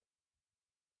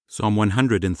Psalm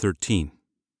 113.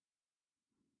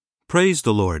 Praise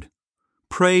the Lord.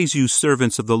 Praise you,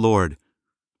 servants of the Lord.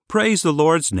 Praise the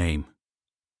Lord's name.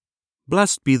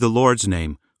 Blessed be the Lord's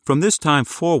name, from this time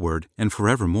forward and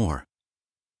forevermore.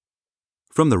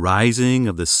 From the rising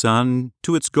of the sun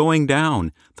to its going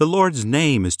down, the Lord's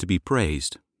name is to be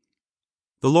praised.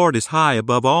 The Lord is high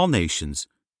above all nations,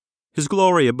 His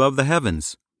glory above the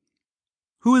heavens.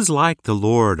 Who is like the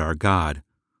Lord our God,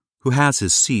 who has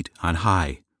His seat on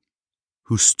high,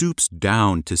 who stoops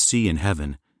down to see in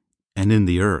heaven and in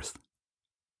the earth?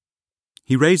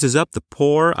 He raises up the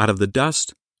poor out of the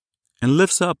dust and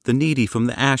lifts up the needy from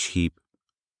the ash heap,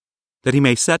 that He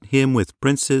may set him with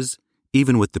princes,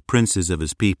 even with the princes of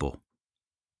His people.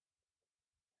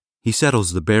 He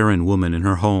settles the barren woman in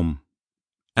her home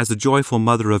as the joyful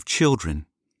mother of children.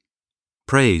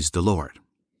 Praise the Lord.